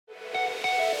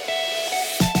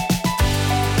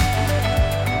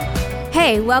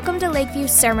Hey, welcome to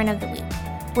Lakeview's Sermon of the Week.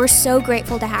 We're so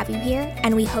grateful to have you here,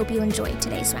 and we hope you enjoyed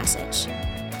today's message.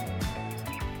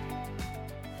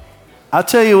 I'll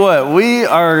tell you what, we're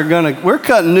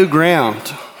cutting new ground.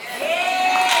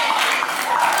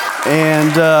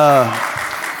 And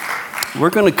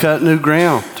we're going to cut new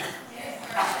ground.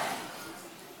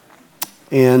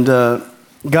 And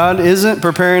God isn't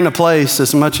preparing a place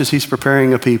as much as he's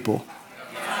preparing a people.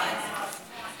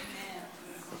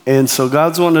 And so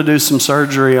God's wanting to do some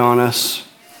surgery on us.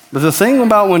 But the thing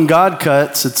about when God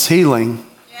cuts, it's healing.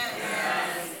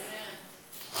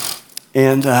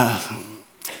 And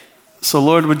so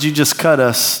Lord, would you just cut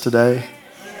us today?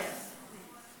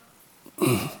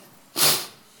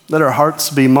 Let our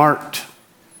hearts be marked,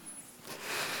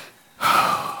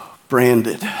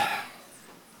 branded,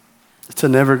 to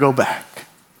never go back.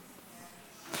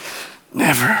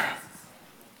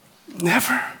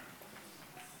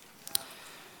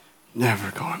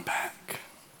 Never going back.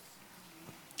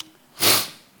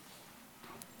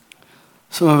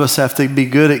 Some of us have to be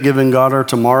good at giving God our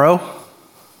tomorrow.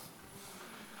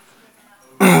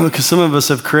 Because some of us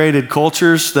have created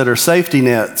cultures that are safety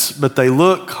nets, but they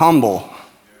look humble.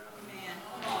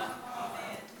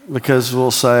 Because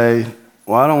we'll say,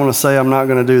 well, I don't want to say I'm not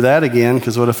going to do that again,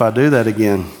 because what if I do that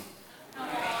again?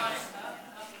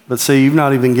 But see, you've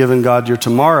not even given God your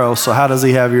tomorrow, so how does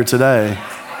he have your today?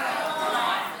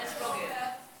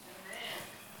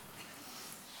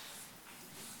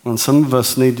 And some of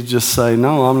us need to just say,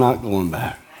 no, I'm not going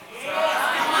back.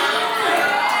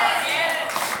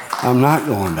 I'm not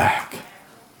going back.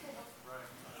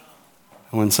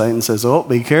 And when Satan says, oh,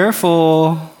 be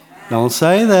careful. Don't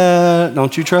say that.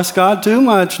 Don't you trust God too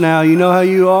much now. You know how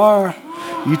you are.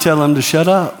 You tell him to shut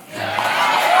up.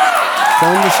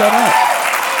 Tell him to shut up.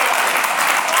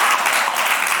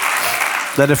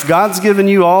 That if God's given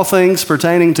you all things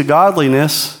pertaining to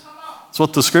godliness, that's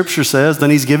what the scripture says, then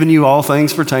he's given you all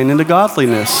things pertaining to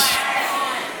godliness.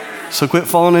 So quit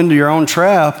falling into your own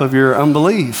trap of your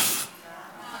unbelief.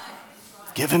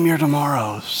 Give him your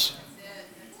tomorrows.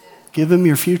 Give him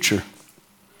your future.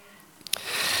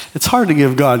 It's hard to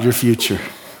give God your future.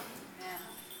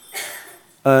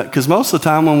 Because most of the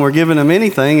time when we're giving him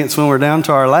anything, it's when we're down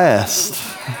to our last.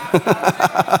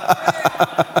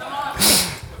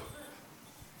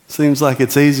 Seems like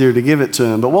it's easier to give it to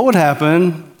him. But what would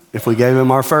happen if we gave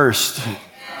him our first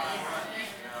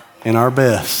and our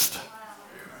best?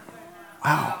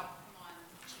 Wow.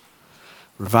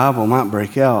 Revival might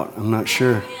break out. I'm not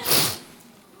sure.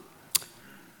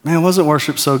 Man, wasn't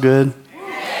worship so good?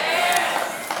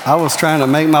 I was trying to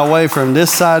make my way from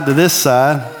this side to this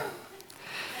side,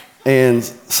 and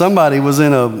somebody was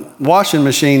in a washing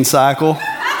machine cycle,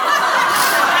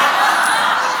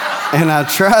 and I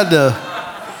tried to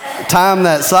time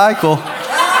that cycle,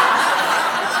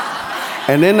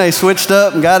 and then they switched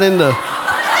up and got into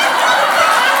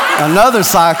another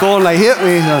cycle, and they hit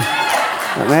me.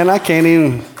 Man, I can't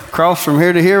even cross from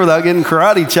here to here without getting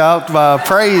karate chopped by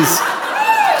praise.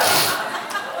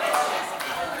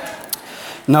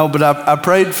 No, but I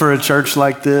prayed for a church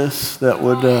like this that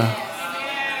would,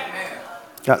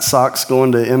 got socks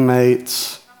going to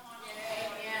inmates.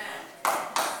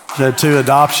 Had 2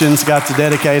 adoptions, got to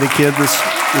dedicate a kid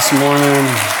this morning.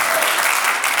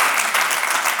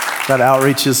 Got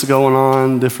outreaches going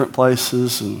on different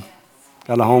places, and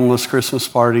got a homeless Christmas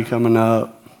party coming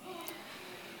up.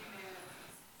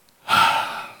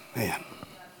 Man.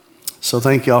 So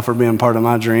thank y'all for being part of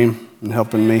my dream and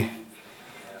helping me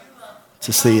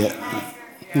to see it.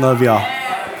 Love y'all.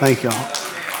 Thank y'all.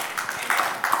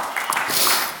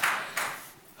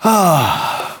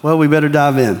 Well, we better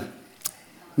dive in.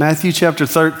 Matthew chapter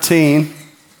 13.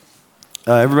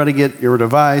 Everybody get your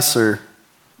device or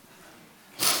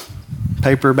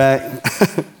paperback,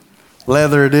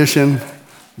 leather edition,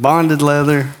 bonded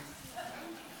leather,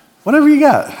 whatever you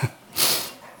got.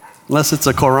 Unless it's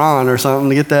a Quran or something,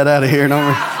 to get that out of here.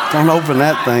 Don't open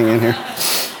that thing in here.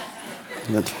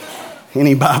 But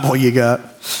any Bible you got.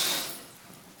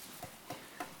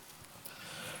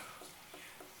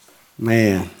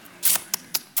 Man.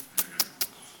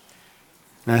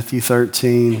 Matthew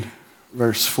 13,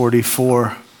 verse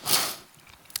 44.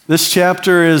 This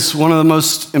chapter is one of the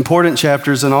most important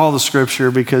chapters in all the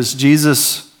scripture because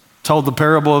Jesus told the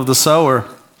parable of the sower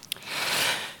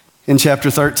in chapter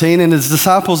 13, and his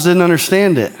disciples didn't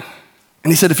understand it.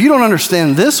 And he said, if you don't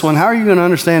understand this one, how are you going to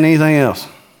understand anything else?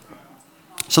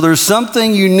 So there's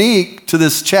something unique to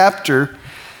this chapter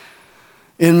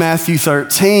in Matthew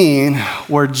 13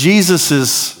 where Jesus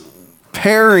is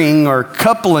pairing or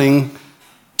coupling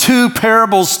 2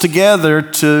 parables together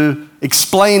to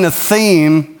explain a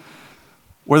theme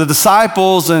where the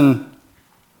disciples and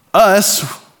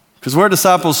us, because we're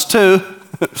disciples too,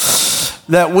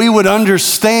 that we would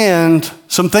understand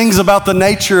some things about the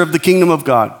nature of the kingdom of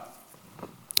God.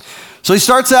 So he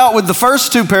starts out with the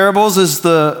first two parables is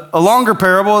a longer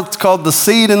parable. It's called the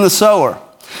seed and the sower.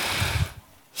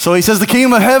 So he says the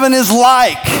kingdom of heaven is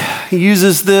like. He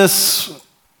uses this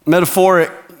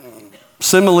metaphoric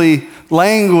simile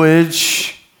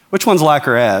language. Which one's like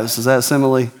or as? Is that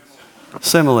simile?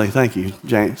 Simile. Thank you,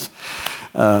 James.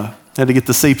 Had to get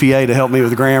the CPA to help me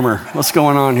with grammar. What's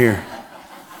going on here?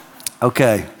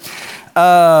 Okay.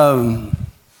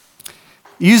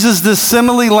 Uses this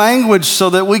simile language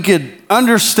so that we could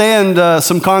understand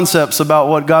some concepts about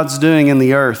what God's doing in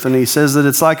the earth. And he says that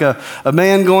it's like a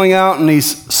man going out and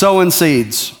he's sowing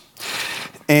seeds.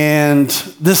 And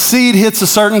this seed hits a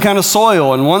certain kind of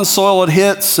soil. And one soil it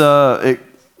hits, it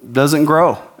doesn't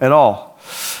grow at all.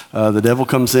 The devil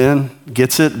comes in,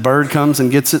 gets it, bird comes and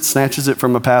gets it, snatches it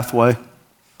from a pathway.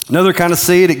 Another kind of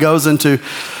seed, it goes into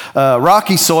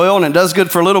rocky soil, and it does good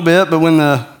for a little bit, but when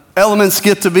the elements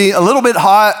get to be a little bit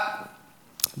hot,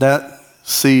 that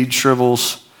seed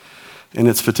shrivels and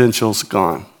its potential's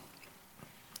gone.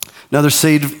 Another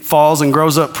seed falls and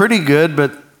grows up pretty good,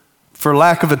 but for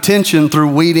lack of attention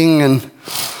through weeding and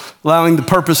allowing the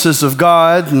purposes of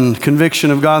God and conviction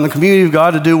of God and the community of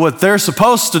God to do what they're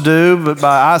supposed to do, but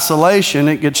by isolation,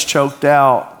 it gets choked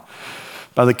out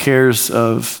by the cares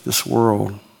of this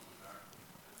world.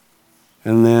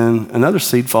 And then another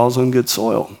seed falls on good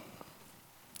soil.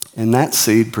 And that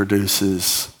seed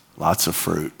produces lots of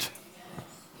fruit.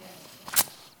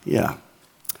 Yeah.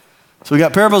 So we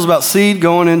got parables about seed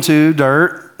going into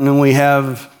dirt. And then we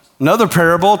have another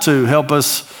parable to help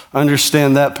us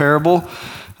understand that parable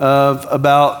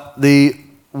about the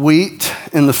wheat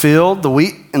in the field, the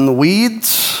wheat and the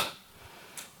weeds.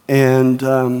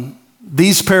 And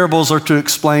these parables are to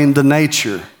explain the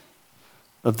nature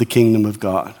of the kingdom of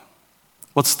God.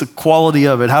 What's the quality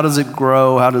of it? How does it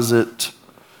grow? How does it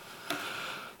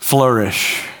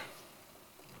flourish?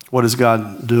 What is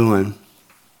God doing?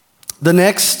 The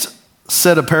next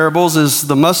set of parables is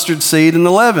the mustard seed and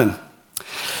the leaven.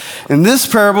 In this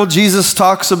parable, Jesus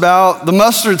talks about the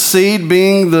mustard seed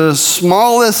being the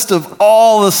smallest of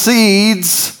all the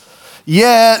seeds,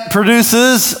 yet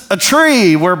produces a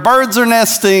tree where birds are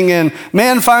nesting and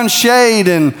man finds shade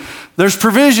and there's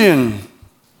provision.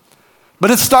 But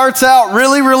it starts out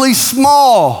really, really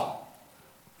small.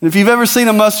 If you've ever seen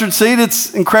a mustard seed,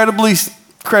 it's incredibly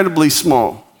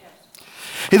small.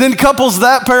 He then couples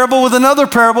that parable with another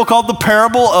parable called the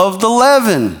parable of the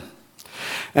leaven.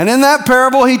 And in that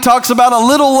parable, he talks about a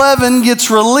little leaven gets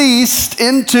released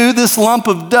into this lump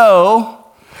of dough,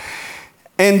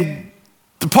 and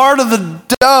the part of the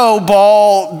dough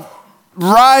ball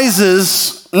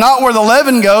rises, not where the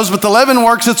leaven goes, but the leaven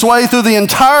works its way through the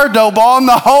entire dough ball, and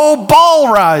the whole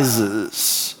ball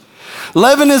rises.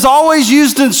 Leaven is always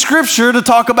used in Scripture to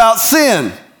talk about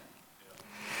sin.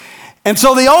 And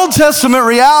so the Old Testament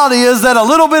reality is that a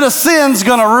little bit of sin's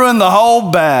going to ruin the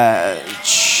whole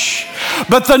batch.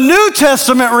 But the New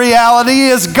Testament reality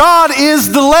is God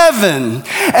is the leaven.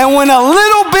 And when a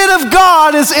little bit of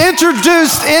God is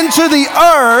introduced into the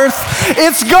earth,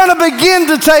 it's going to begin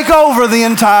to take over the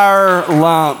entire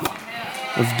lump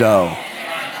of dough.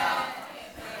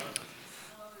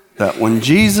 That when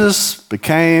Jesus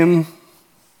became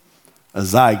a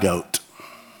zygote.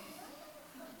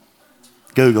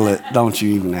 Google it, don't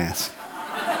you even ask.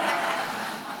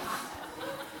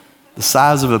 The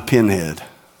size of a pinhead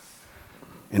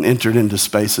and entered into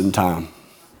space and time.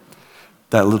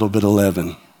 That little bit of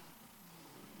leaven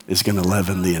is going to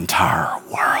leaven the entire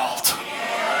world.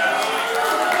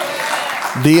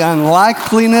 The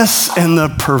unlikeliness and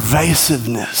the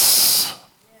pervasiveness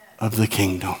of the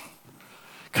kingdom.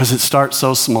 Because it starts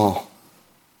so small.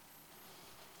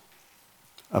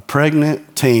 A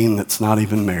pregnant teen that's not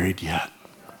even married yet.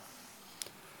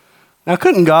 Now,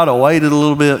 couldn't God have waited a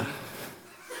little bit?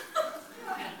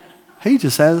 He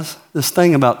just has this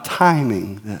thing about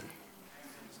timing that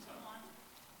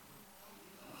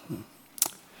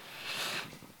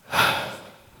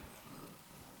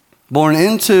born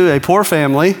into a poor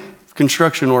family of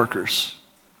construction workers.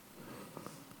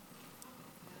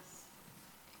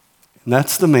 And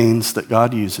that's the means that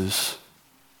God uses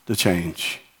to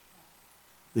change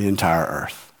the entire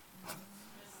earth.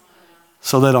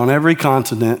 So that on every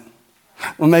continent,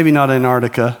 well, maybe not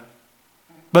Antarctica,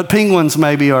 but penguins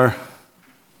maybe are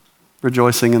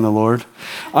rejoicing in the Lord.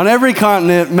 On every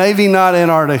continent, maybe not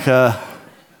Antarctica,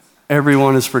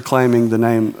 everyone is proclaiming the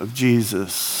name of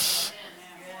Jesus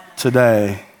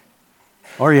today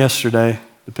or yesterday,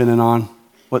 depending on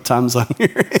what time zone you're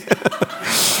in.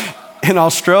 In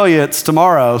Australia, it's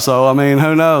tomorrow, so I mean,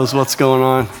 who knows what's going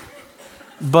on.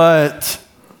 But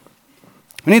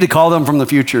we need to call them from the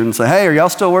future and say, hey, are y'all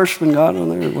still worshiping God on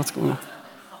there? What's going on?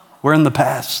 We're in the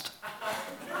past.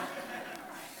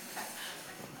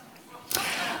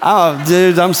 Oh,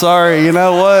 dude, I'm sorry. You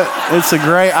know what?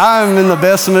 I'm in the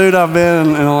best mood I've been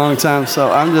in a long time,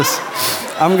 so I'm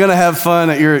going to have fun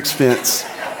at your expense.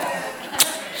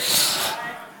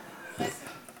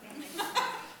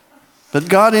 But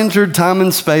God entered time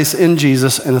and space in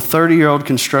Jesus, and a 30-year-old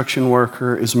construction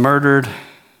worker is murdered,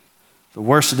 the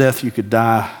worst death you could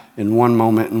die in one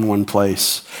moment in one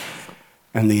place,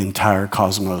 and the entire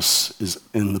cosmos is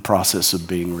in the process of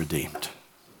being redeemed.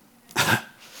 A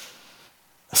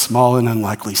small and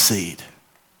unlikely seed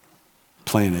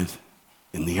planted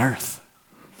in the earth,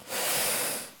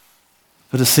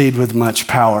 but a seed with much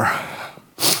power.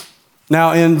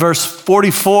 Now, in verse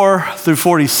 44 through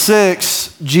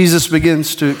 46, Jesus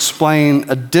begins to explain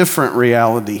a different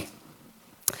reality,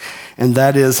 and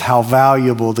that is how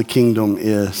valuable the kingdom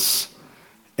is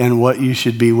and what you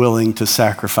should be willing to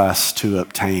sacrifice to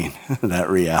obtain that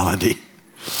reality.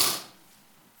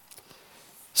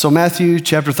 So Matthew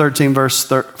chapter 13, verse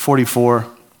 44,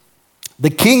 the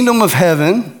kingdom of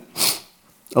heaven.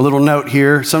 A little note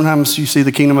here, sometimes you see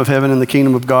the kingdom of heaven and the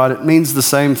kingdom of God. It means the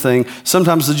same thing.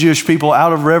 Sometimes the Jewish people,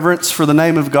 out of reverence for the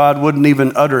name of God, wouldn't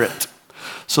even utter it.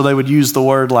 So they would use the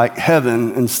word like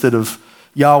heaven instead of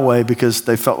Yahweh because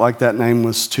they felt like that name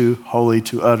was too holy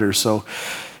to utter. So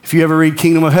if you ever read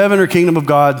kingdom of heaven or kingdom of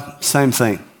God, same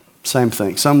thing, same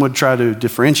thing. Some would try to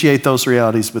differentiate those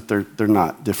realities, but they're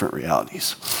not different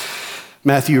realities.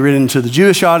 Matthew, written to the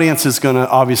Jewish audience, is going to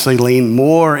obviously lean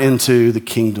more into the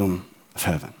kingdom of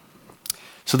heaven.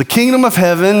 So the kingdom of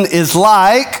heaven is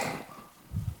like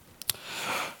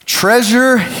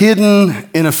treasure hidden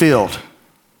in a field.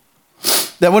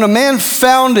 That when a man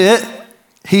found it,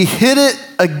 he hid it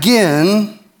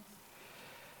again,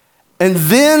 and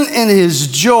then in his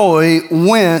joy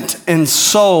went and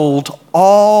sold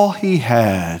all he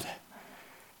had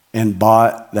and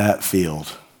bought that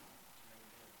field.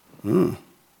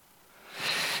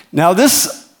 Now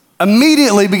this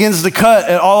immediately begins to cut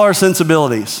at all our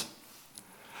sensibilities.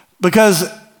 Because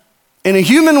in a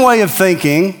human way of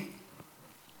thinking,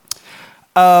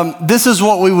 this is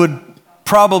what we would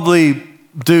probably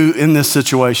do in this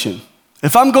situation.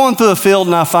 If I'm going through a field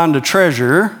and I find a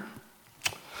treasure,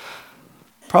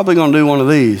 probably going to do one of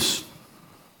these.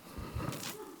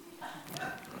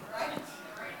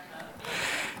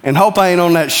 And hope I ain't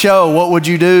on that show, What Would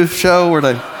You Do show where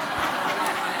they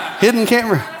hidden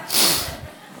camera.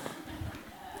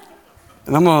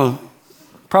 And I'm going to,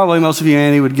 probably most of you,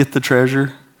 Annie, would get the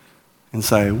treasure and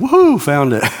say, woohoo,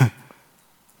 found it.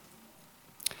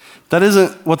 That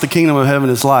isn't what the kingdom of heaven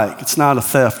is like. It's not a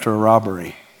theft or a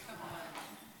robbery.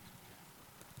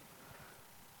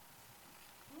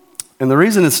 And the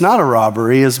reason it's not a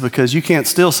robbery is because you can't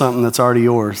steal something that's already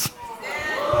yours.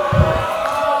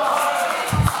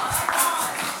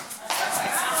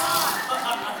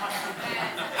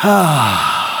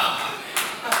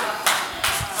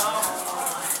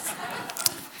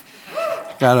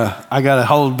 I gotta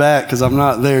hold back because I'm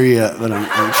not there yet, but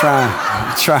I'm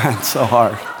trying so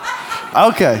hard.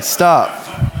 Okay,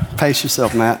 stop. Pace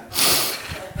yourself, Matt.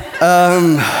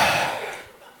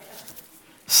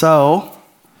 So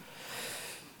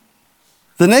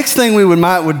the next thing we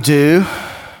would do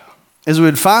is we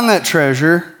would find that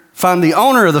treasure, find the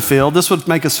owner of the field. This would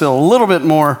make us feel a little bit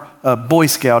more Boy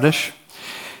Scoutish.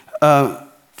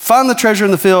 Find the treasure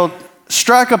in the field,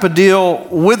 strike up a deal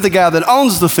with the guy that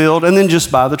owns the field, and then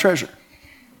just buy the treasure.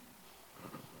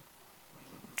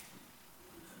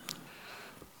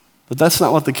 But that's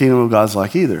not what the kingdom of God's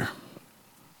like either.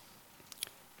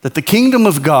 That the kingdom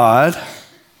of God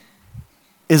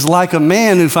is like a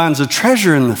man who finds a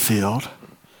treasure in the field,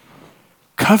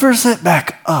 covers it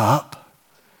back up,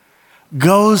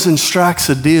 goes and strikes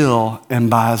a deal and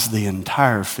buys the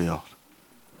entire field.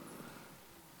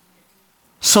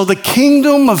 So the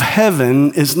kingdom of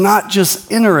heaven is not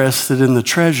just interested in the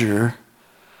treasure,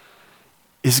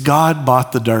 is God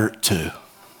bought the dirt too.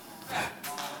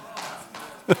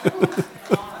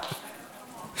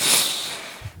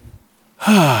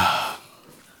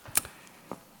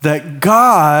 That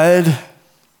God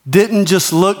didn't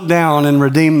just look down and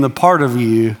redeem the part of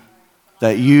you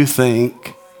that you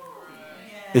think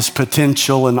is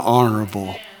potential and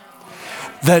honorable.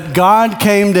 That God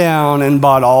came down and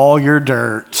bought all your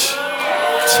dirt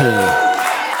too.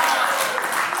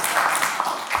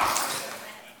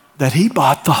 That he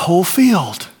bought the whole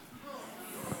field.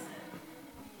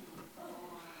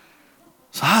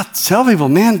 So I tell people,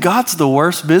 man, God's the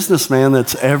worst businessman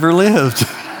that's ever lived.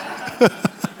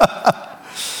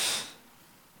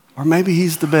 Or maybe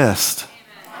he's the best.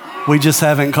 We just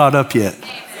haven't caught up yet.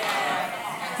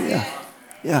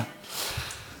 Yeah.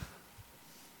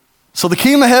 So the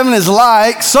kingdom of heaven is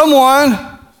like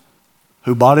someone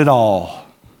who bought it all.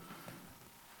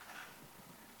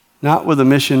 Not with a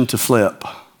mission to flip,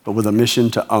 but with a mission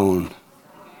to own.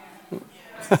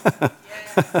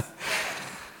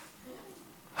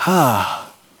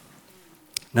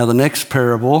 Now the next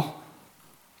parable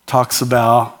talks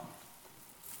about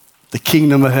the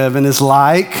kingdom of heaven is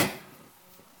like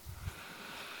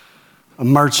a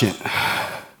merchant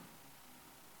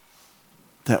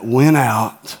that went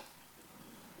out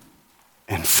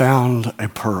and found a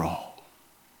pearl,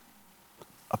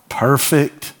 a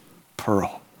perfect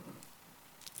pearl,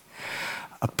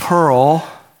 a pearl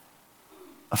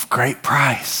of great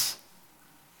price.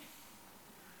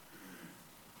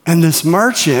 And this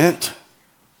merchant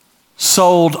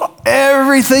sold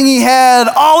everything he had,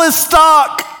 all his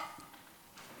stock,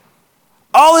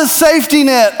 all his safety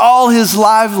net, all his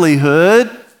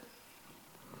livelihood,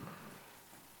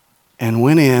 and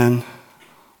went in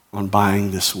on buying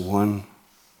this one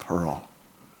pearl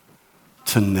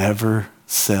to never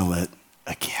sell it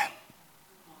again.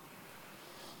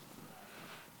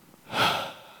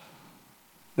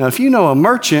 Now, if you know a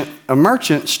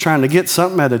merchant's trying to get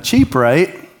something at a cheap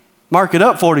rate, mark it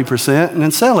up 40% and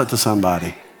then sell it to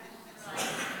somebody.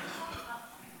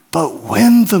 But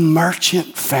when the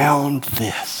merchant found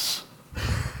this,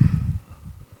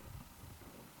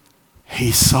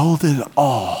 he sold it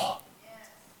all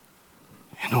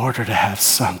in order to have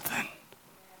something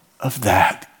of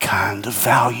that kind of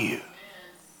value.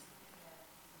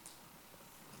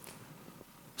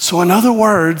 So in other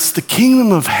words, the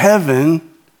kingdom of heaven,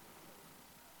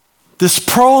 this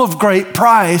pearl of great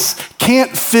price,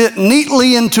 can't fit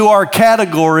neatly into our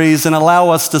categories and allow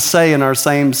us to say in our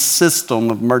same system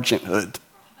of merchanthood.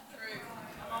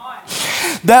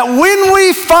 That when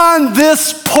we find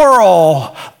this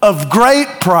pearl of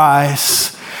great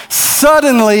price,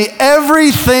 suddenly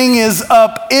everything is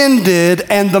upended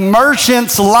and the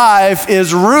merchant's life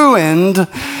is ruined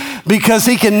because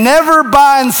he can never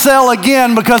buy and sell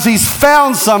again because he's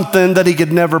found something that he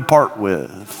could never part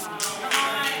with.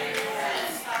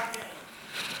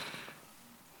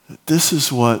 This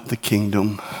is what the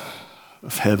kingdom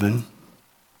of heaven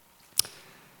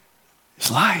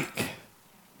is like.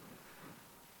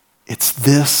 It's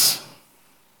this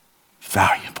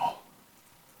valuable.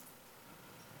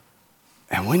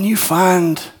 And when you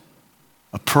find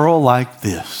a pearl like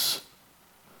this,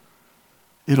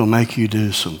 it'll make you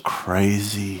do some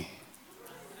crazy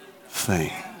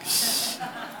things.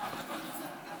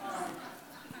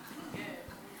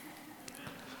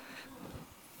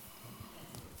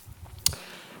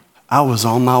 I was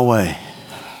on my way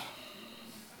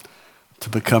to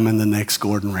becoming the next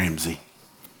Gordon Ramsay.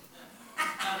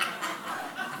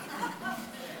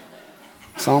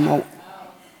 I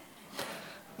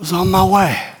was on my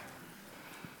way.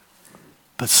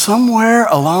 But somewhere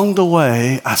along the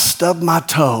way, I stubbed my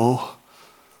toe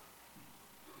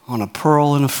on a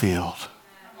pearl in a field.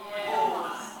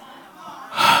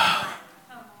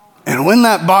 And when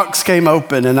that box came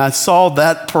open and I saw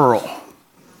that pearl,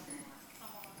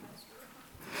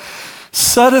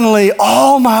 suddenly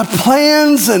all my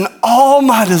plans and all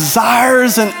my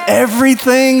desires and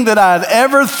everything that I'd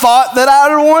ever thought that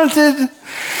I wanted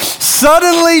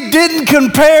suddenly didn't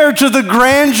compare to the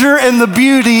grandeur and the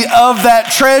beauty of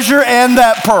that treasure and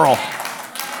that pearl.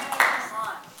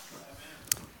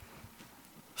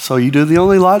 So you do the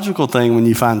only logical thing when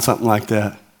you find something like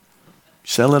that. You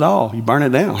sell it all. You burn it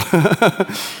down.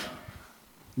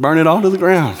 Burn it all to the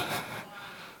ground.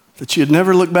 That you'd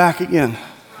never look back again.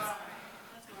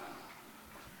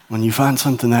 When you find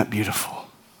something that beautiful.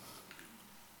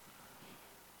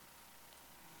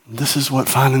 This is what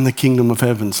finding the kingdom of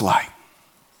heaven's like.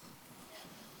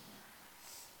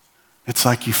 It's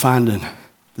like you finding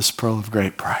this pearl of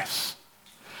great price.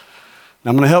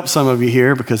 Now I'm going to help some of you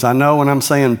here because I know when I'm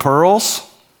saying pearls,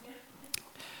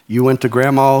 you went to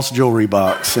grandma's jewelry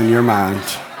box in your mind.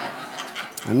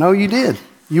 I know you did.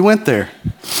 You went there.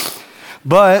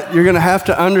 But you're going to have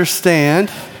to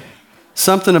understand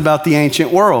something about the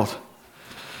ancient world.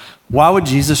 Why would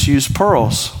Jesus use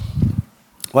pearls?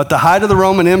 Well, at the height of the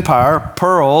Roman Empire,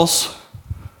 pearls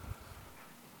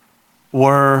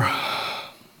were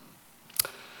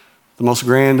the most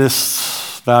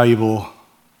grandest, valuable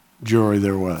jewelry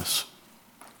there was.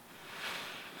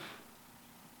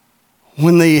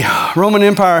 When the Roman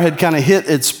Empire had kind of hit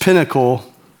its pinnacle,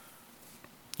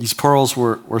 these pearls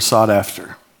were sought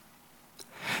after.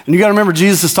 And you got to remember,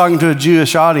 Jesus is talking to a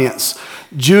Jewish audience.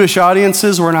 Jewish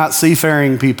audiences were not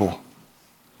seafaring people.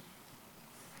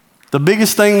 The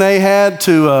biggest thing they had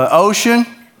to ocean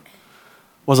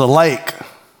was a lake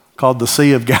called the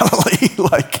Sea of Galilee.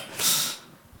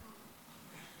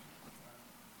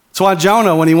 That's why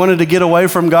Jonah, when he wanted to get away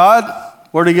from God,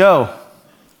 where'd he go?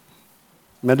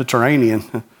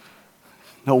 Mediterranean.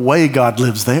 No way God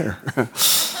lives there.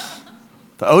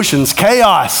 The ocean's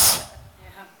chaos.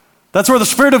 That's where the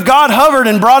Spirit of God hovered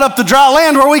and brought up the dry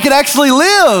land where we could actually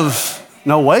live.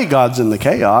 No way God's in the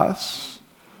chaos.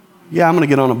 Yeah, I'm going to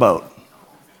get on a boat.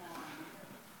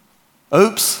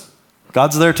 Oops,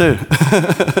 God's there too.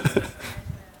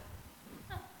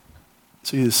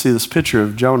 So you see this picture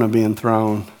of Jonah being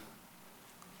thrown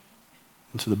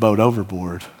into the boat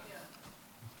overboard.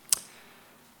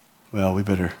 Well, we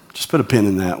better just put a pin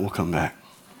in that. We'll come back.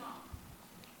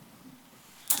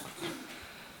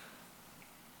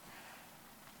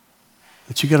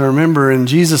 But you got to remember, in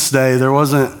Jesus' day, there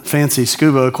wasn't fancy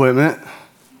scuba equipment.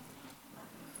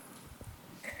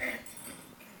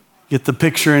 Get the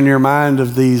picture in your mind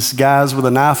of these guys with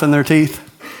a knife in their teeth.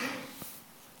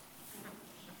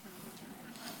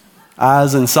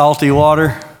 Eyes in salty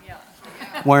water,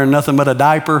 wearing nothing but a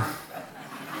diaper.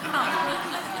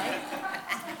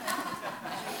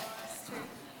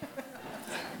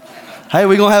 Hey,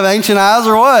 we gonna have ancient eyes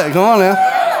or what? Come on now.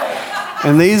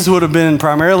 And these would have been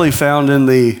primarily found in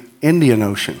the Indian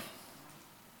Ocean,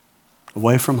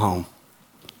 away from home.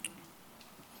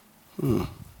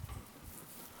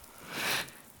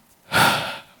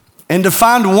 And to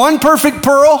find one perfect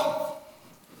pearl,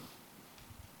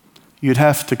 you'd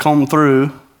have to comb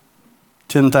through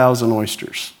 10,000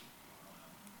 oysters.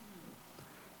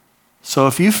 So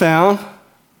if you found,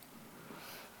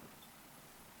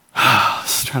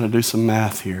 let's try to do some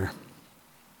math here.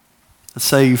 Let's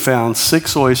say you found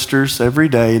 6 oysters every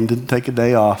day and didn't take a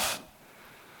day off.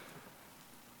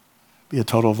 It'd be a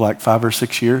total of like 5 or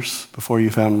 6 years before you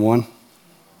found one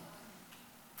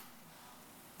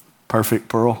perfect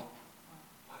pearl.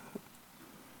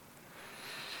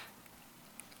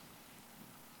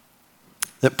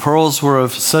 That pearls were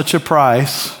of such a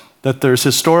price that there's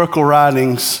historical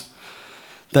writings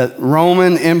that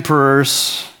Roman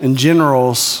emperors and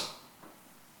generals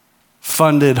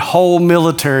funded whole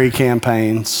military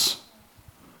campaigns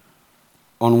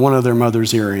on one of their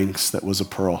mother's earrings that was a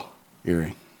pearl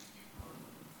earring.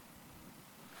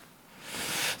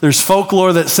 There's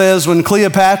folklore that says when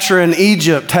Cleopatra in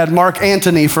Egypt had Mark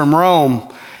Antony from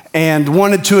Rome and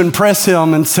wanted to impress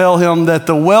him and tell him that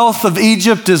the wealth of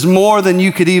Egypt is more than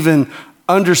you could even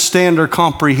understand or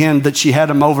comprehend, that she had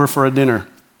him over for a dinner.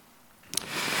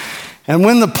 And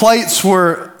when the plates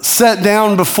were set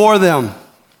down before them,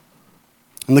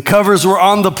 and the covers were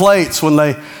on the plates, when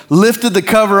they lifted the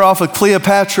cover off of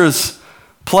Cleopatra's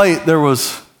plate, there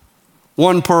was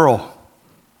one pearl.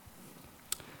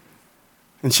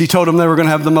 And she told them they were going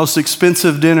to have the most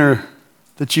expensive dinner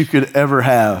that you could ever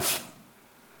have.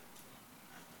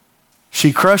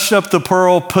 She crushed up the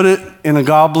pearl, put it in a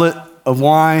goblet of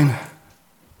wine,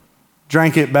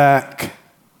 drank it back,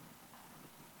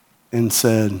 and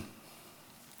said,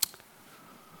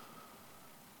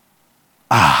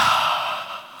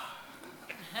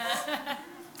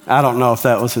 I don't know if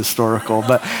that was historical,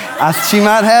 but she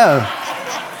might have.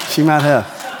 She might have.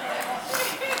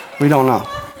 We don't know.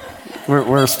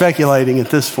 We're speculating at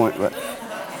this point, but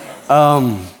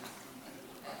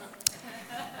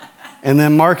and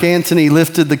then Mark Antony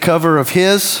lifted the cover of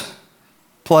his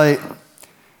plate,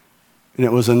 and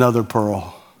it was another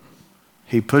pearl.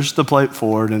 He pushed the plate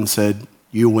forward and said,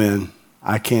 "You win.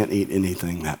 I can't eat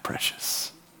anything that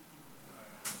precious."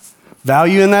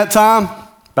 Value in that time,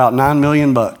 about $9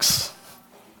 million.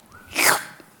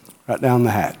 Right down the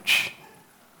hatch.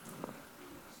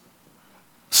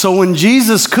 So when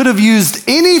Jesus could have used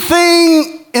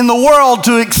anything in the world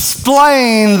to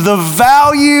explain the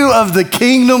value of the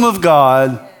kingdom of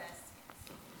God,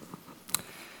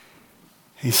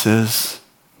 he says,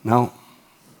 no,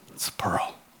 it's a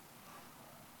pearl.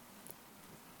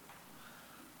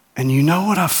 And you know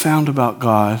what I've found about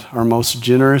God, our most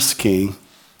generous King,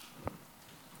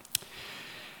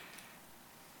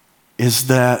 is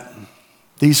that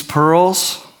these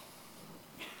pearls,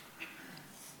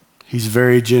 he's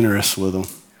very generous with them.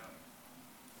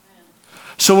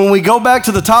 So when we go back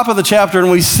to the top of the chapter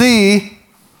and we see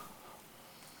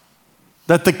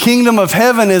that the kingdom of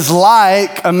heaven is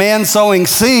like a man sowing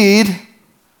seed,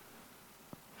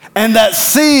 and that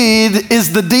seed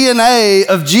is the DNA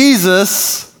of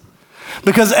Jesus,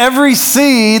 because every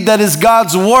seed that is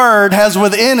God's word has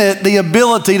within it the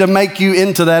ability to make you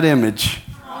into that image.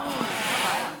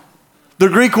 The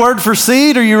Greek word for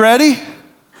seed, are you ready?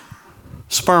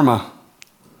 Sperma.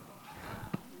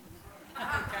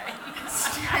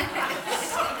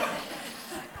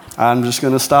 I'm just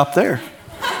going to stop there.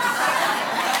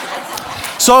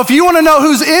 So if you want to know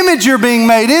whose image you're being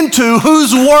made into,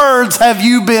 whose words have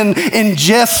you been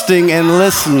ingesting and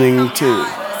listening to?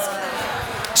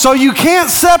 So you can't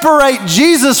separate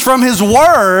Jesus from his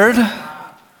word.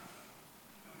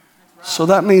 So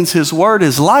that means his word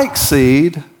is like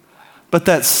seed, but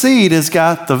that seed has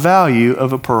got the value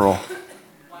of a pearl.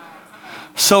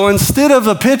 So instead of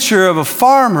a picture of a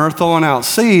farmer throwing out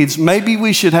seeds, maybe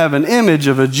we should have an image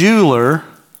of a jeweler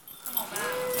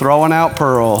throwing out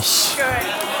pearls.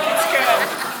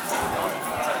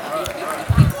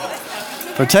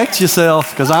 Protect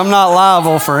yourself, because I'm not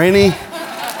liable for any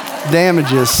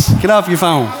damages. Get off your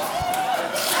phone.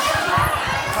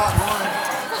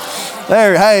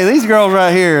 There, hey, these girls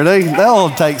right here, they'll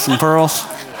take some pearls.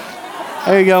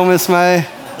 There you go, Miss May.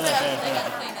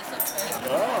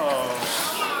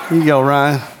 Here you go,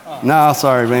 Ryan. No,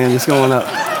 sorry, man, it's going up.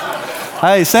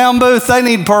 Hey, sound booth, they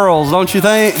need pearls, don't you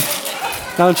think?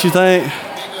 Don't you think?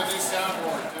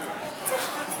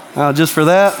 Just for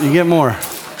that, you get more.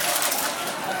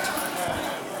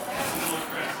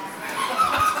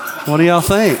 What do y'all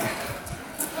think?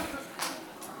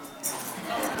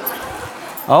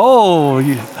 Oh,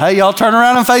 hey, y'all turn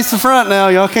around and face the front now.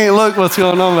 Y'all can't look what's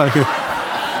going on back here.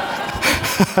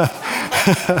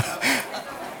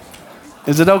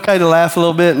 Is it okay to laugh a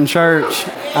little bit in church?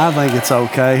 I think it's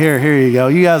okay. Here you go.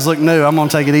 You guys look new. I'm going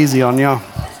to take it easy on y'all.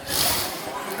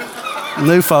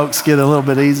 New folks get a little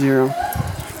bit easier.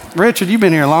 Richard, you've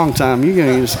been here a long time. You're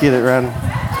going to just get it right on.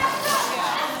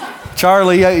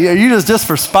 Charlie, you just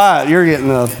for spite, you're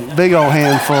getting a big old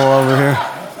handful over here.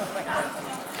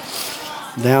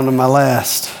 Down to my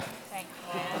last.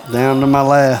 Down to my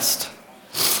last.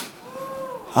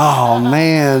 Oh,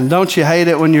 man, don't you hate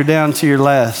it when you're down to your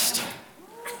last?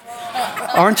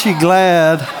 Aren't you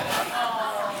glad?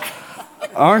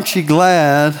 Aren't you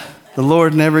glad the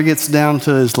Lord never gets down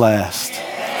to his last?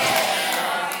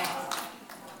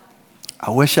 I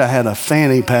wish I had a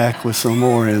fanny pack with some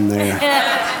more in there.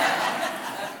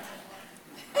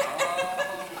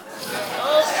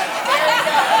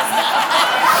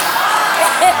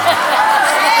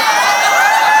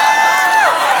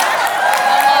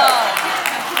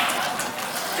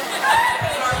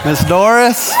 Miss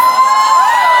Doris?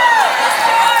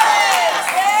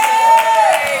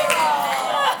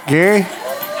 Gary?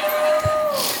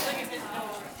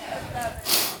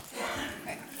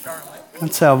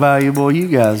 That's how valuable you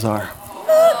guys are.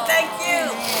 Thank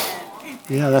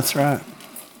you. Yeah, that's right.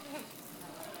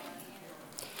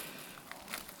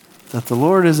 That the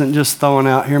Lord isn't just throwing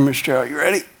out here, Miss Cheryl, you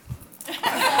ready?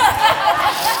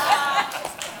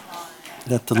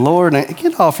 That the Lord,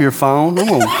 get off your phone. I'm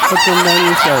going to put them down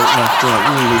your throat like that.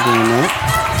 You won't be doing that.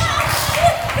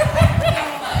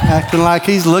 Acting like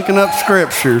he's looking up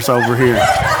scriptures over here.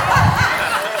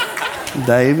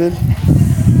 David.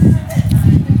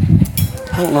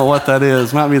 I don't know what that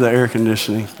is. Might be the air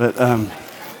conditioning. But I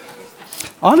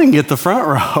didn't get the front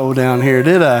row down here,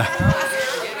 did I?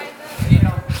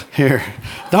 Here.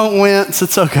 Don't wince.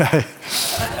 It's okay.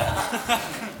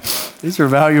 These are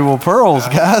valuable pearls,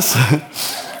 guys.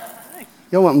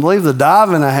 Y'all wouldn't believe the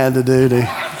diving I had to do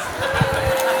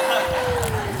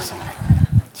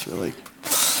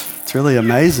it's really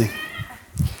amazing.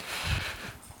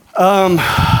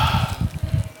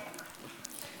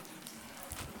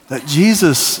 That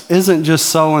Jesus isn't just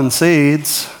sowing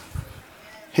seeds.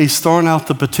 He's throwing out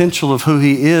the potential of who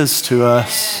he is to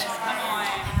us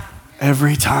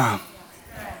every time.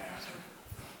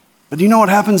 But do you know what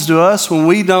happens to us when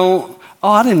we don't?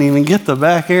 Oh, I didn't even get the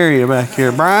back area back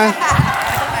here. Brian?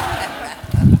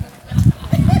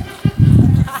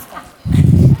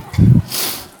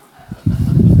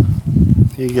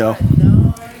 Here you go.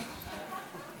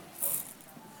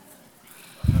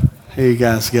 Here you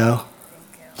guys go.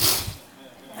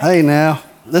 Hey now,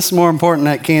 this is more important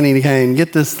than that candy cane.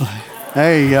 Get this.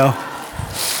 There you go.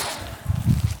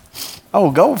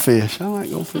 Oh, goldfish. I like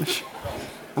goldfish.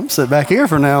 I'm going to sit back here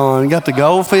from now on. You got the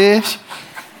goldfish.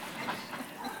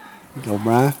 Go,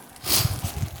 Brian.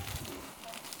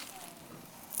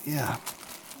 Yeah.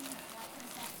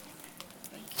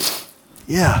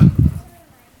 Yeah.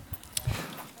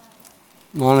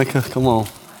 Monica, come on.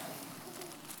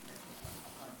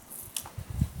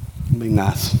 Be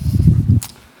nice.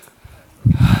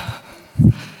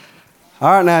 All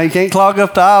right, now, you can't clog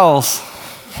up the aisles.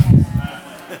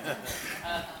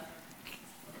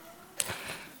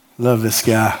 Love this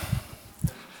guy.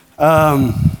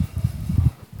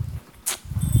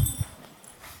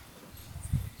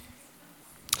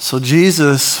 So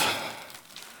Jesus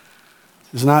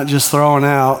is not just throwing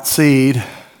out seed,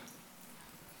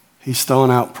 he's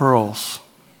throwing out pearls.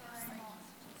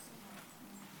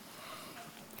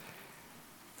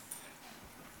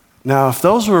 Now, if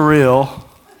those were real,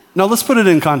 no, let's put it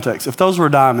in context. If those were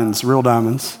diamonds, real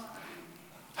diamonds,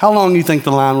 how long do you think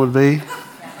the line would be?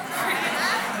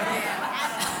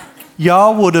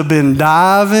 Y'all would have been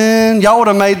diving. Y'all would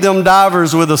have made them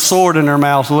divers with a sword in their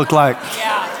mouth look like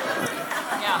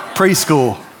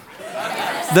preschool.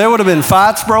 There would have been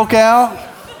fights broke out.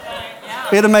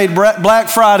 It'd have made Black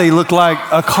Friday look like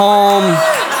a calm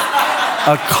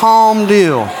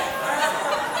deal.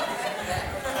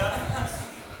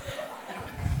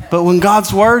 But when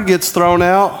God's word gets thrown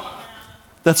out,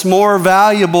 that's more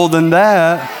valuable than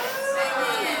that.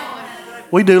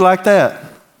 We do like that.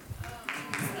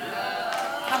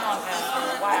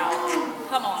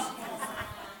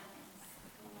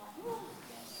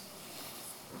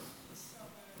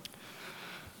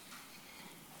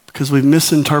 Because we've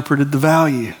misinterpreted the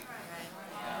value.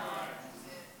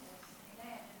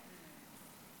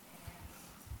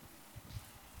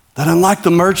 That unlike the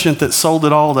merchant that sold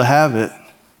it all to have it,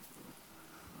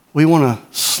 we want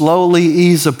to slowly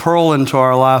ease a pearl into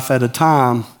our life at a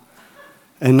time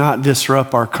and not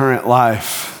disrupt our current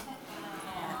life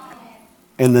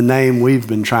in the name we've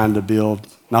been trying to build,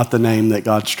 not the name that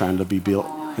God's trying to be built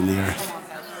in the earth.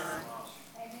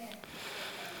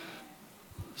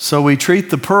 So we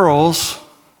treat the pearls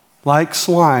like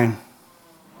swine,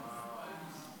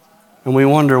 and we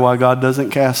wonder why God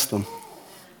doesn't cast them.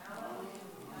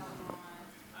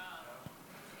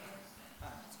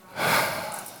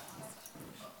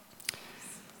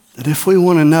 That if we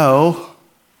want to know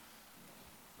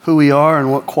who we are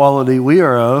and what quality we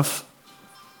are of,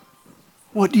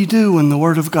 what do you do when the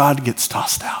Word of God gets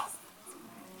tossed out?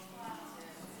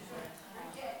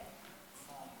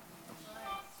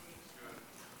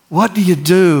 What do you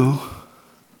do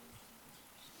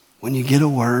when you get a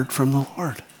word from the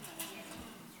Lord?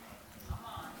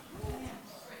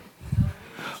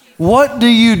 What do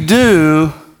you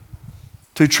do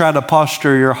to try to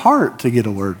posture your heart to get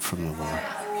a word from the Lord?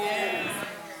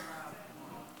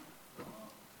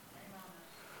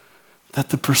 That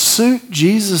the pursuit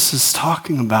Jesus is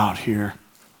talking about here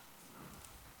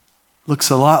looks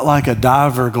a lot like a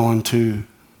diver going to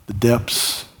the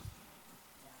depths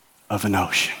of an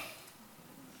ocean.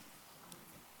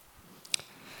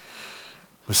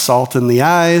 With salt in the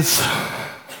eyes,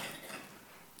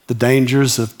 the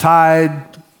dangers of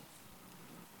tide.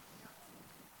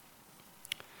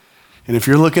 And if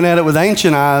you're looking at it with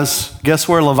ancient eyes, guess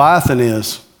where Leviathan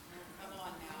is?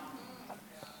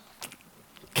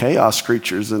 Chaos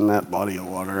creatures in that body of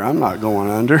water. I'm not going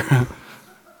under.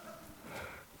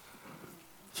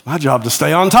 It's my job to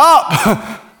stay on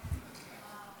top.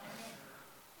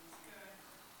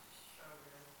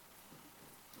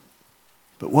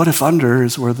 But what if under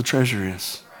is where the treasure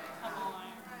is?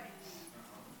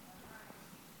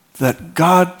 That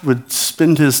God would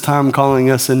spend his time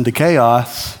calling us into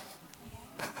chaos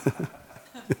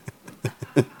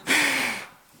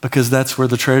because that's where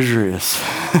the treasure is.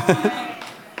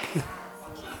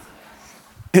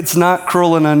 It's not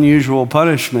cruel and unusual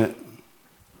punishment.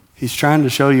 He's trying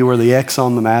to show you where the X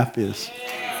on the map is.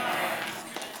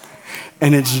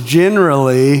 And it's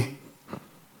generally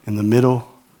in the middle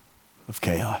of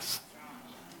chaos.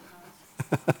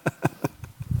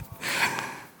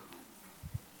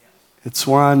 It's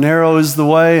why narrow is the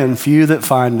way and few that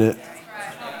find it.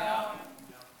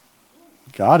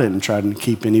 God isn't trying to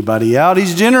keep anybody out.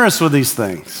 He's generous with these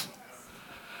things.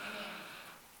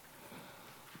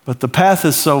 But the path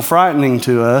is so frightening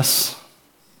to us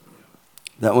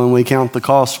that when we count the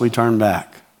cost, we turn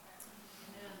back.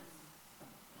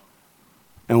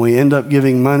 And we end up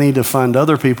giving money to fund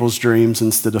other people's dreams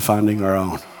instead of finding our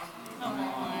own.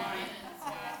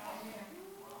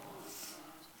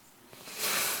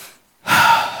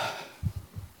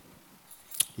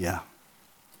 Yeah.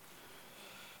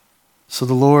 So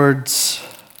the Lord's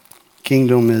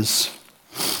kingdom it's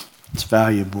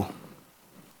valuable.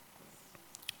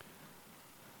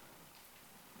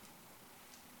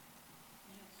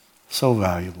 So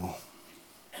valuable.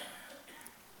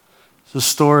 It's a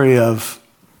story of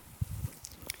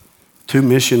two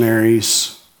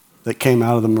missionaries that came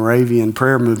out of the Moravian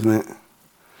prayer movement.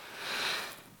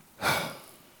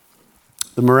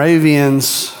 The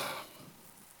Moravians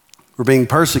were being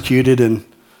persecuted and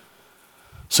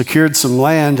secured some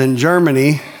land in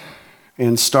Germany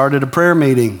and started a prayer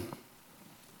meeting.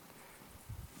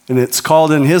 And it's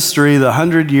called in history the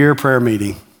 100-Year Prayer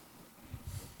Meeting.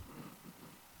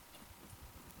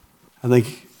 I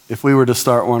think If we were to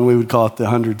start one, we would call it the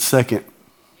 102nd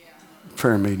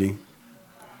prayer meeting.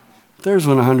 Theirs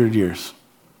went 100 years.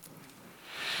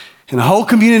 And a whole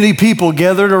community of people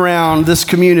gathered around this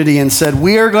community and said,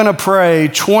 we are going to pray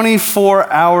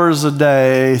 24 hours a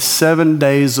day, 7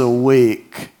 days a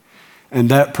week. And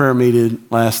that prayer meeting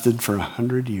lasted for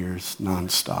 100 years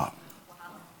nonstop.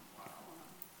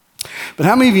 But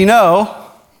how many of you know,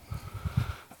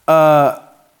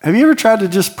 have you ever tried to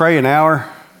just pray an hour?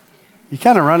 You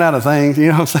kind of run out of things, you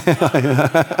know what I'm saying?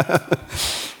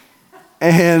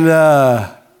 And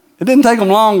it didn't take them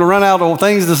long to run out of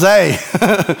things to say.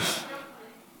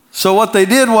 So what they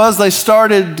did was they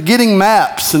started getting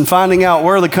maps and finding out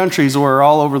where the countries were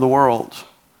all over the world.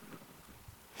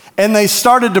 And they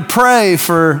started to pray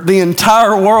for the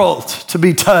entire world to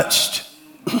be touched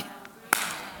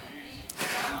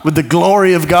with the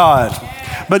glory of God.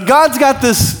 But God's got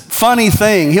this funny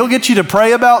thing. He'll get you to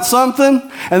pray about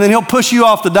something, and then he'll push you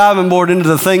off the diving board into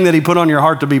the thing that he put on your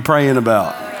heart to be praying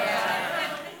about.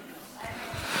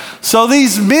 So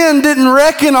these men didn't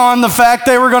reckon on the fact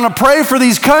they were going to pray for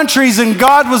these countries, and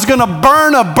God was going to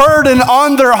burn a burden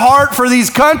on their heart for these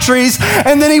countries,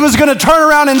 and then he was going to turn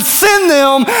around and send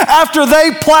them after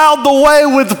they plowed the way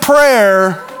with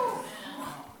prayer.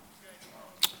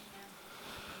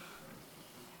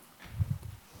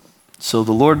 So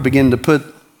the Lord began to put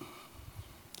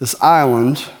this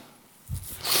island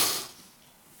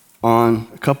on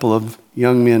a couple of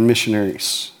young men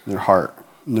missionaries in their heart,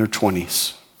 in their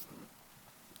 20s.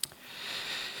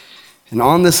 And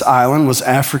on this island was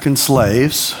African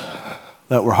slaves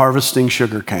that were harvesting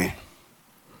sugar cane.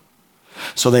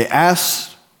 So they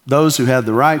asked those who had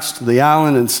the rights to the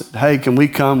island and said, hey, can we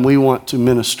come? We want to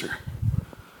minister.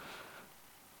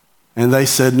 And they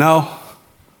said, no,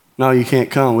 you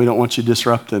can't come. We don't want you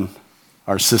disrupting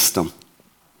our system.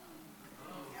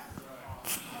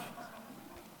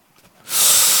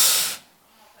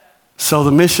 So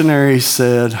the missionaries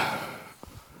said,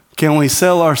 can we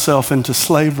sell ourselves into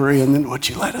slavery and then would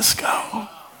you let us go?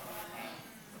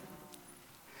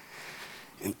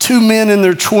 And two men in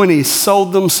their 20s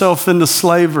sold themselves into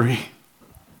slavery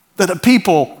that a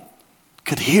people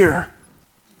could hear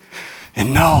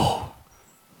and know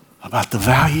about the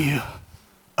value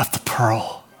of the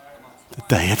pearl that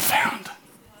they had found.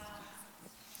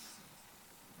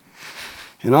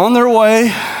 And on their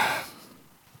way,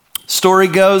 story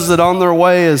goes that on their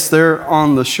way, as they're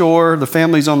on the shore, the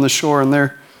family's on the shore and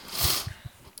they're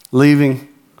leaving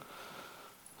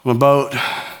on a boat,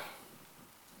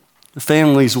 the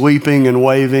family's weeping and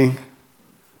waving,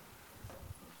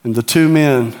 and the two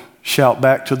men shout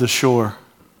back to the shore,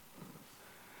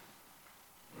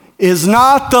 is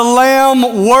not the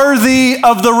Lamb worthy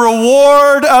of the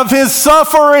reward of his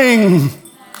suffering?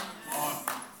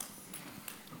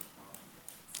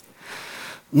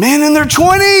 Men in their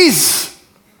 20s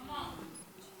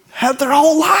had their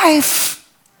whole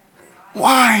life.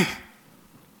 Why?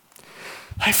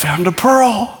 They found a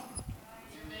pearl.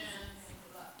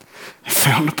 They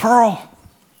found a pearl.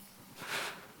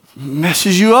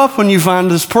 Messes you up when you find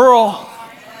this pearl.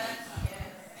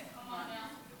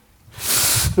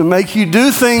 To make you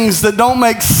do things that don't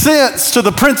make sense to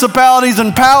the principalities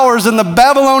and powers, and the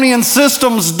Babylonian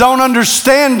systems don't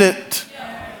understand it.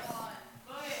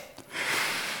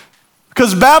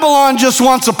 Because Babylon just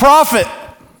wants a prophet.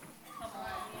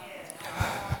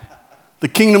 The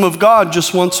kingdom of God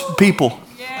just wants people.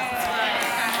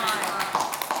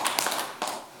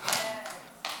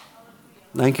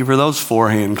 Thank you for those 4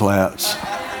 hand claps.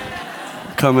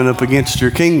 Coming up against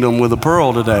your kingdom with a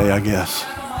pearl today, I guess.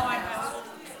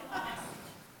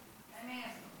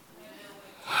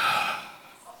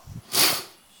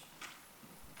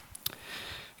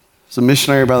 It's a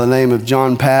missionary by the name of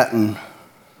John Patton.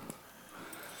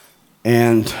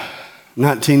 And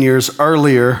 19 years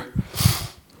earlier,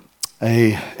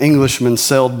 an Englishman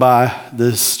sailed by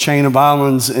this chain of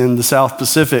islands in the South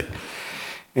Pacific.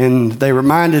 And they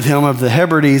reminded him of the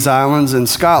Hebrides Islands in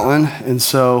Scotland. And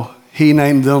so he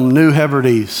named them New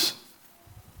Hebrides.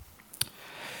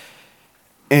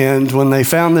 And when they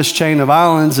found this chain of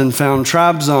islands and found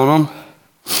tribes on them,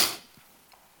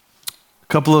 a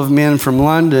couple of men from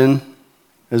London,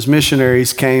 as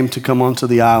missionaries, came to come onto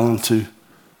the island to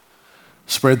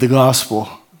spread the gospel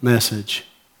message.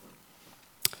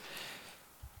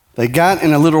 They got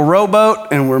in a little rowboat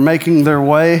and were making their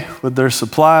way with their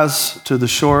supplies to the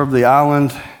shore of the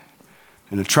island,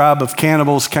 and a tribe of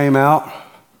cannibals came out.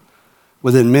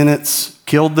 Within minutes,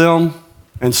 killed them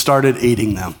and started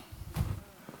eating them.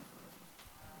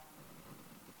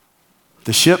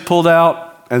 The ship pulled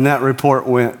out, and that report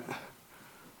went.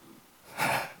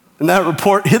 And that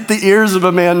report hit the ears of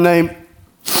a man named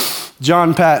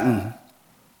John Patton.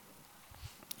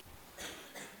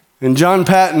 And John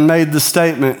Patton made the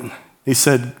statement. He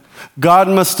said, God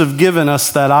must have given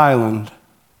us that island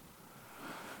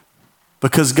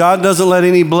because God doesn't let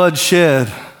any blood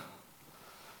shed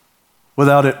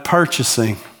without it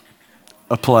purchasing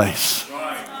a place.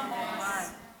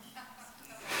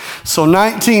 So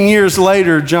 19 years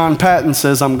later, John Patton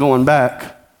says, I'm going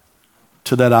back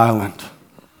to that island.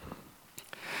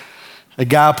 A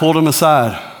guy pulled him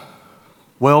aside,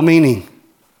 well-meaning,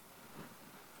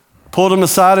 pulled him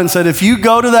aside and said, if you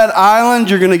go to that island,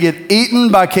 you're going to get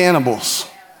eaten by cannibals.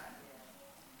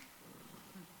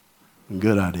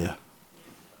 Good idea.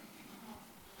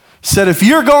 Said, if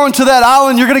you're going to that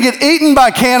island, you're going to get eaten by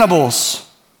cannibals.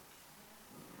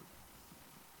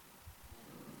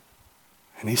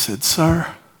 And he said,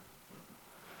 sir,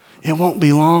 it won't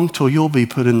be long till you'll be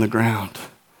put in the ground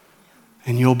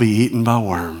and you'll be eaten by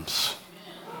worms.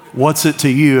 What's it to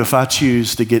you if I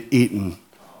choose to get eaten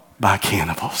by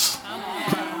cannibals?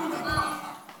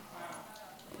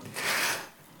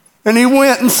 And he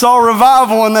went and saw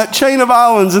revival in that chain of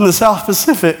islands in the South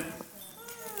Pacific.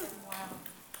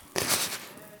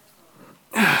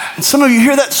 And some of you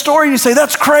hear that story and you say,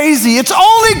 that's crazy. It's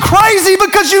only crazy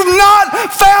because you've not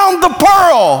found the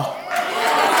pearl.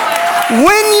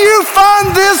 When you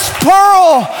find this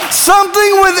pearl,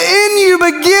 something within you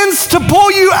begins to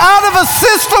pull you out of a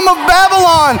system of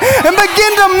Babylon and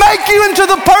begin to make you into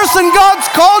the person God's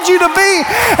called you to be.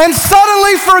 And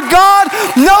suddenly for God,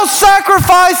 no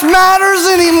sacrifice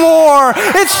matters anymore.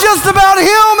 It's just about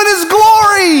Him and His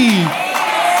glory.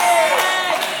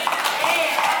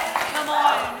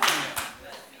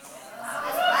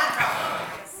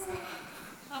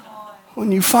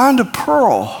 When you find a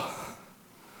pearl,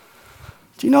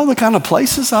 do you know the kind of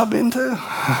places I've been to?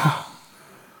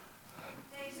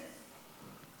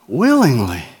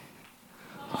 Willingly,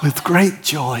 with great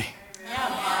joy.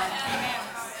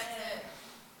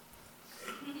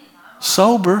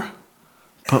 Sober,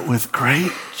 but with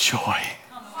great joy.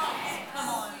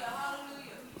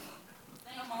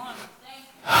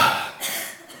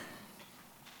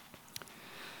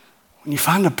 When you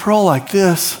find a pearl like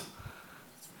this,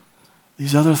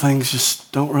 these other things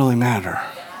just don't really matter.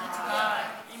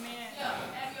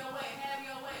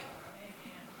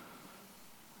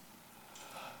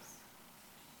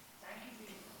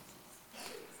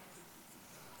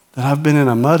 That I've been in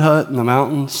a mud hut in the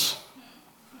mountains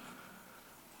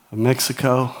of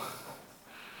Mexico,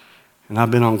 and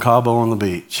I've been on Cabo on the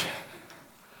beach,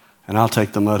 and I'll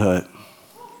take the mud hut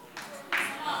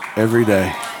every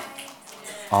day,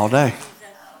 all day.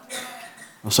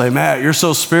 I'll say, Matt, you're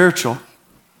so spiritual.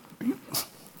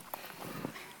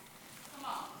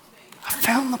 I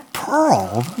found the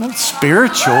pearl. Not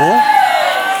spiritual.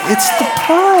 It's the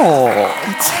pearl.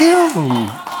 It's Him.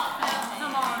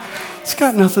 It's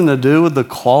got nothing to do with the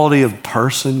quality of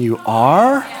person you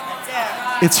are.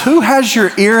 It's who has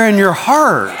your ear and your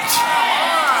heart.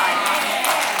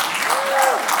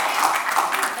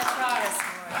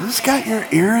 Who's got your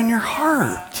ear and your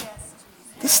heart?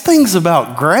 This thing's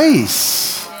about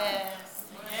grace.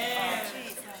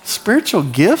 Spiritual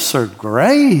gifts are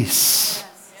grace.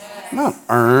 Not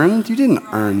earned. You didn't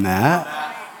earn that.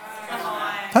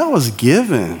 That was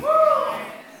given.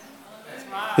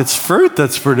 It's fruit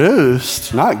that's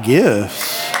produced, not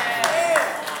gifts.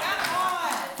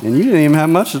 And you didn't even have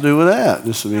much to do with that,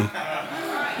 just to be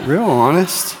real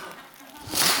honest.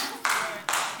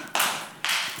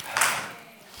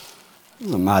 It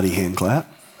was a mighty hand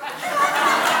clap.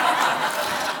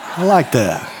 I like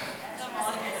that.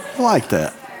 I like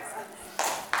that.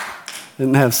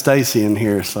 Didn't have Stacy in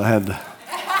here, so I had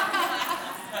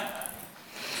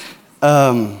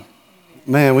to.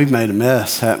 Man, we've made a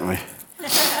mess, haven't we?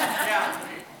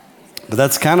 But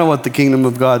that's kind of what the kingdom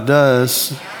of God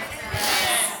does.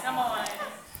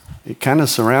 It kind of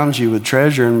surrounds you with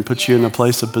treasure and puts you in a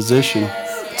place of position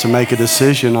to make a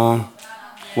decision on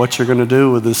what you're going to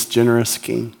do with this generous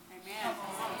king.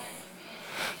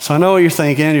 So I know what you're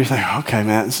thinking. You're thinking, okay,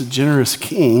 Matt, this is a generous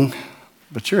king,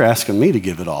 but you're asking me to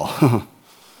give it all.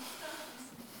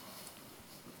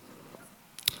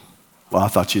 Well, I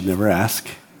thought you'd never ask.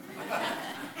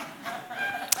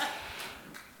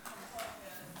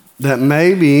 That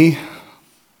maybe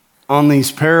on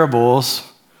these parables,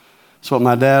 it's what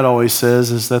my dad always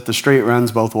says, is that the street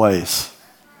runs both ways.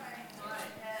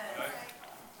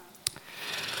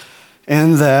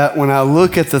 And that when I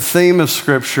look at the theme of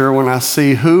Scripture, when I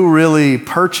see who really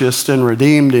purchased and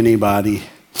redeemed anybody,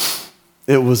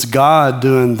 it was God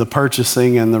doing the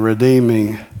purchasing and the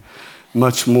redeeming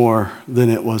much more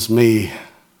than it was me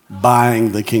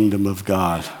buying the kingdom of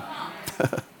God.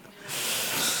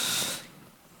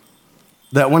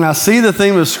 that when I see the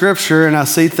theme of Scripture and I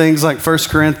see things like 1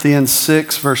 Corinthians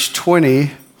 6, verse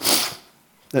 20,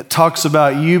 that talks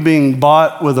about you being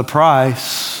bought with a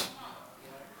price,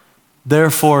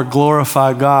 therefore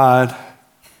glorify God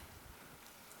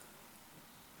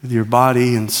with your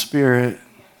body and spirit,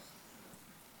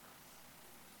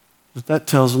 that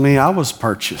tells me I was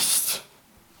purchased.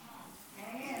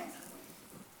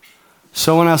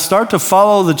 So when I start to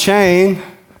follow the chain,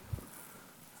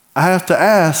 I have to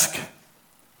ask,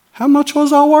 how much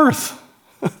was I worth?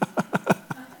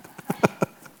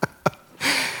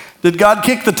 Did God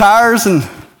kick the tires and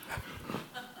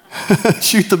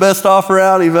shoot the best offer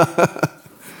out?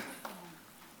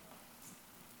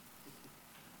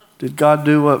 Did God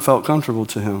do what felt comfortable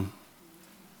to him?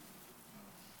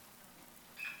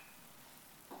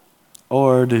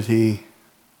 Or did he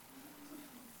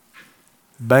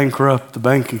bankrupt the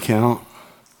bank account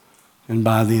and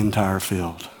buy the entire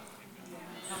field?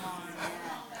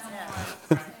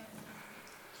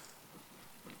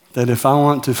 That if I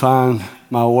want to find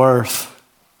my worth,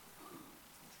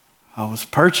 I was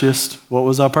purchased. What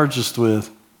was I purchased with?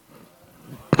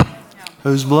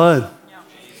 Whose blood?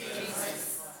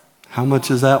 How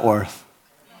much is that worth?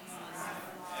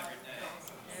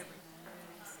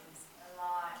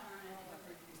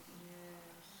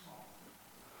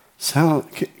 So,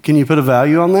 can you put a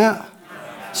value on that?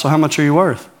 So how much are you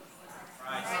worth?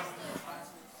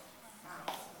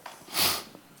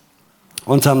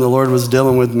 One time the Lord was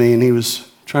dealing with me and he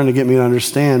was trying to get me to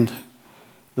understand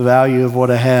the value of what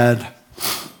I had.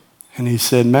 And he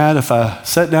said, Matt, if I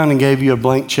sat down and gave you a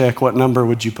blank check, what number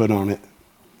would you put on it?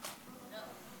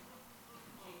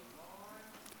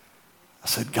 I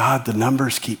said, God, the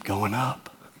numbers keep going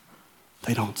up.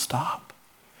 They don't stop.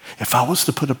 If I was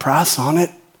to put a price on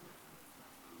it,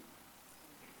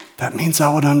 that means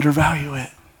I would undervalue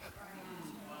it.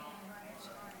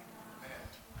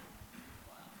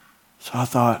 So I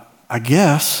thought, I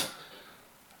guess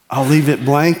I'll leave it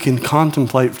blank and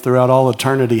contemplate throughout all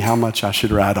eternity how much I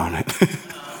should write on it.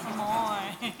 Come on.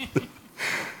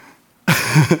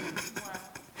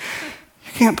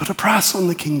 You can't put a price on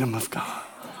the kingdom of God.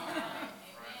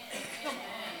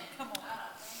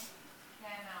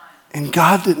 And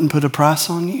God didn't put a price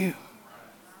on you.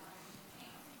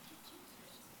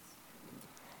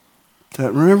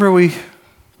 Remember we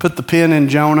put the pin in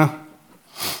Jonah?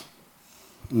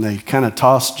 And they kind of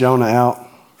tossed Jonah out.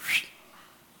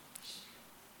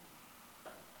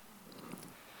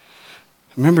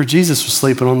 Remember, Jesus was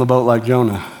sleeping on the boat like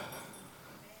Jonah.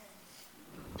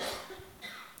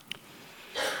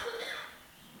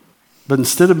 But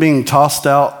instead of being tossed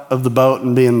out of the boat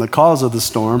and being the cause of the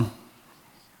storm,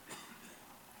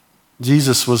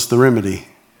 Jesus was the remedy.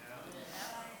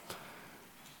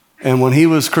 And when he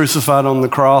was crucified on the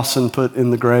cross and put in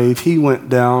the grave, he went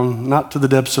down not to the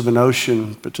depths of an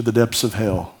ocean, but to the depths of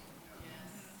hell.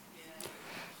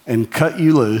 And cut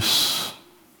you loose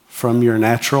from your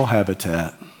natural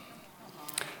habitat,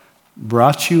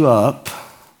 brought you up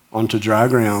onto dry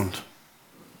ground,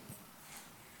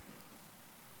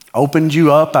 opened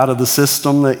you up out of the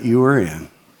system that you were in,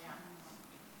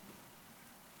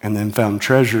 and then found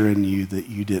treasure in you that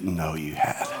you didn't know you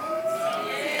had.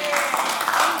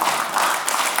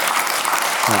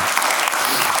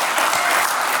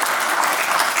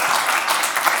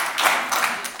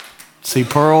 See,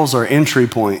 pearls are entry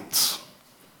points.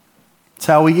 It's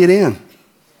how we get in.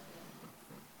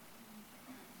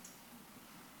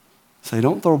 Say,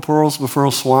 don't throw pearls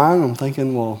before swine. I'm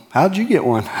thinking, well, how'd you get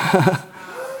one?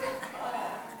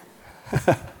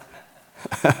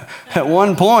 At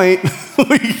one point,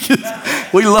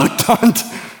 we looked on,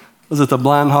 was it the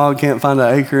blind hog can't find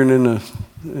an acorn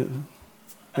in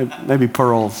maybe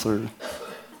pearls or...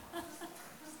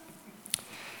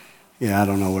 Yeah, I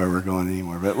don't know where we're going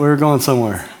anymore, but we're going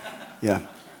somewhere. Yeah.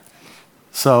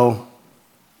 So,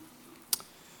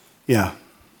 yeah.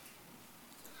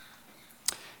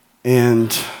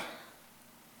 And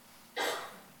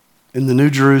in the New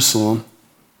Jerusalem,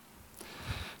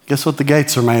 guess what the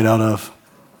gates are made out of?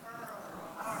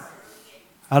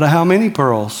 Out of how many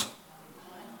pearls?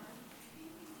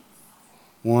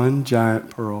 One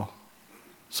giant pearl.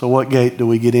 So what gate do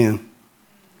we get in?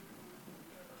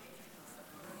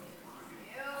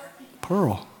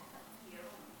 Pearl.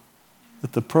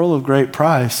 That the pearl of great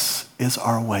price is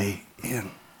our way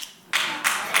in.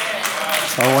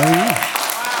 It's our way in.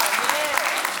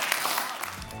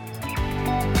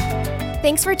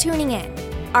 Thanks for tuning in.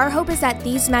 Our hope is that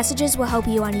these messages will help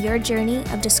you on your journey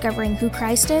of discovering who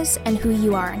Christ is and who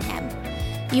you are in Him.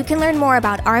 You can learn more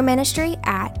about our ministry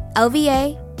at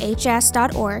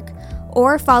lvahs.org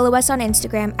or follow us on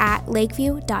Instagram at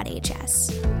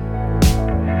lakeview.hs.